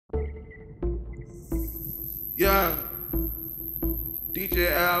Yeah,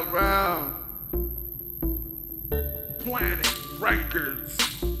 DJ Al Planet Records.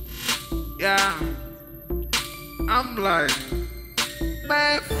 Yeah, I'm like,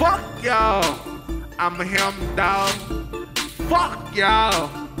 man, fuck y'all. I'm him, dog. Fuck y'all.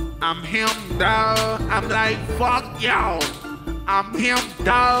 I'm him, dog. I'm like, fuck y'all. I'm him,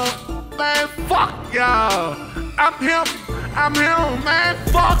 dog. Man, fuck y'all. I'm him, man,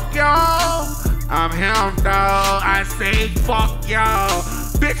 fuck y'all. I'm him, dog. I say fuck y'all.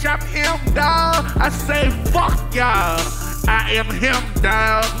 Bitch, I'm him, dog. I say fuck y'all. I am him,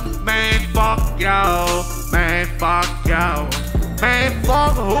 dog. Man, fuck y'all. Man, fuck y'all. Man,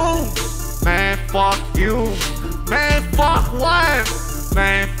 fuck who? Man, fuck you. Man, fuck what?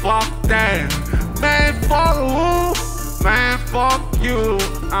 Man, fuck that. Man, fuck who? Man, fuck you.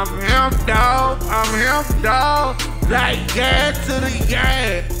 I'm him, dog. I'm him, dog. Like yeah to the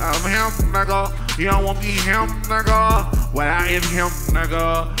yeah. I'm him, nigga. You don't want me him, nigga. Well, I am him,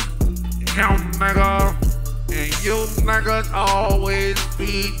 nigga. Him, nigga. And you niggas always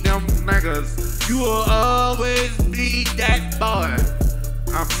be them niggas. You will always be that boy.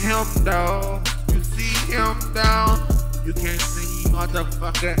 I'm him, dog. You see him, dog. You can't see me,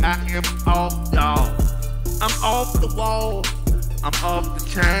 motherfucker. I am off, y'all. I'm off the wall. I'm off the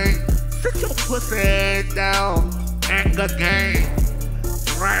chain. Sit your pussy head down. Anger game.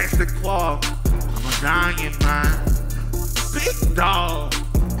 Rise the claw. I'm a dying man. Big dog.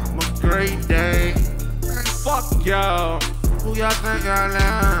 I'm a great day. Man, fuck y'all. Who y'all think I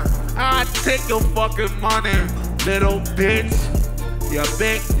am? I take your fucking money, little bitch. You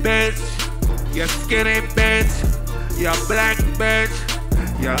big bitch. You skinny bitch. You black bitch.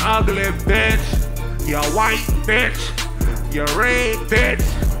 You ugly bitch. You white bitch. You red bitch.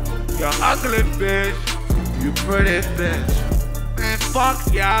 You ugly bitch. You pretty bitch. Man,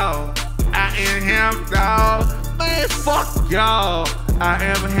 fuck y'all. I am him, dog. Man, fuck y'all. I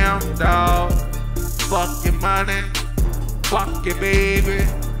am him, dog. Fuck your money. Fuck your baby.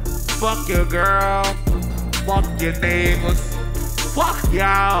 Fuck your girl. Fuck your neighbors. Fuck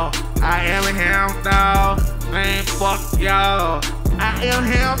y'all. I am him, dog. Man, fuck y'all. I am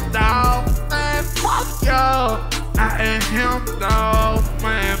him, dog. Man, fuck y'all. I am him, dog.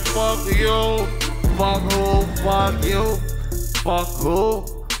 Man, fuck you. Fuck who? Fuck you. Fuck who?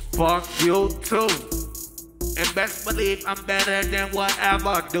 Fuck you too. And best believe I'm better than whatever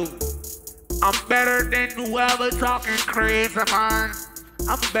I do. I'm better than whoever talking crazy, man.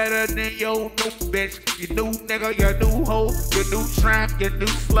 I'm better than your new bitch, your new nigga, your new hoe, your new tramp, your new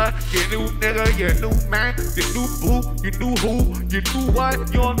slut, your new nigga, your new man, your new boo, your new who, your new what,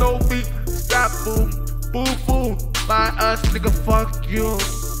 you don't know me. Stop boo, boo boo, by us, nigga, fuck you.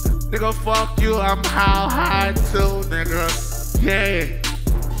 Nigga, fuck you, I'm how high too, nigga. Yeah,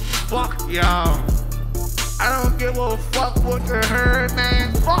 fuck y'all. I don't give a fuck what you heard,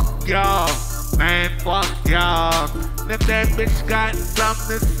 man. Fuck y'all. Man, fuck y'all. If that bitch got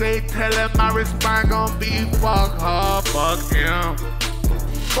something to say, tell him my response gon' be fuck her, fuck him.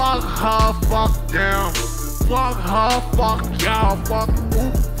 Fuck her, fuck them. Fuck her, fuck y'all. Fuck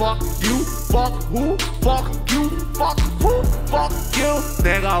who, fuck you. Fuck who, fuck you. Fuck who, fuck you.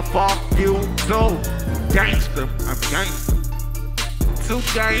 Nigga, fuck you too. Gangster, I'm gangster. Too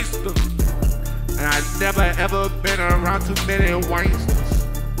gangster. And I never ever been around too many wanksters.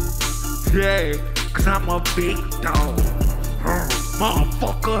 Yeah, cause I'm a big dog.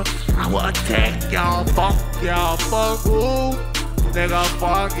 Motherfucker, I will attack y'all. Fuck y'all. Fuck who? Nigga,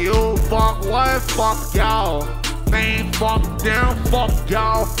 fuck you. Fuck what? Fuck y'all. Man, fuck them. Fuck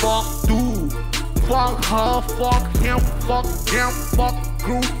y'all. Fuck dude. Fuck her. Fuck him. Fuck them. Fuck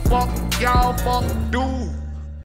crew. Fuck y'all. Fuck dude.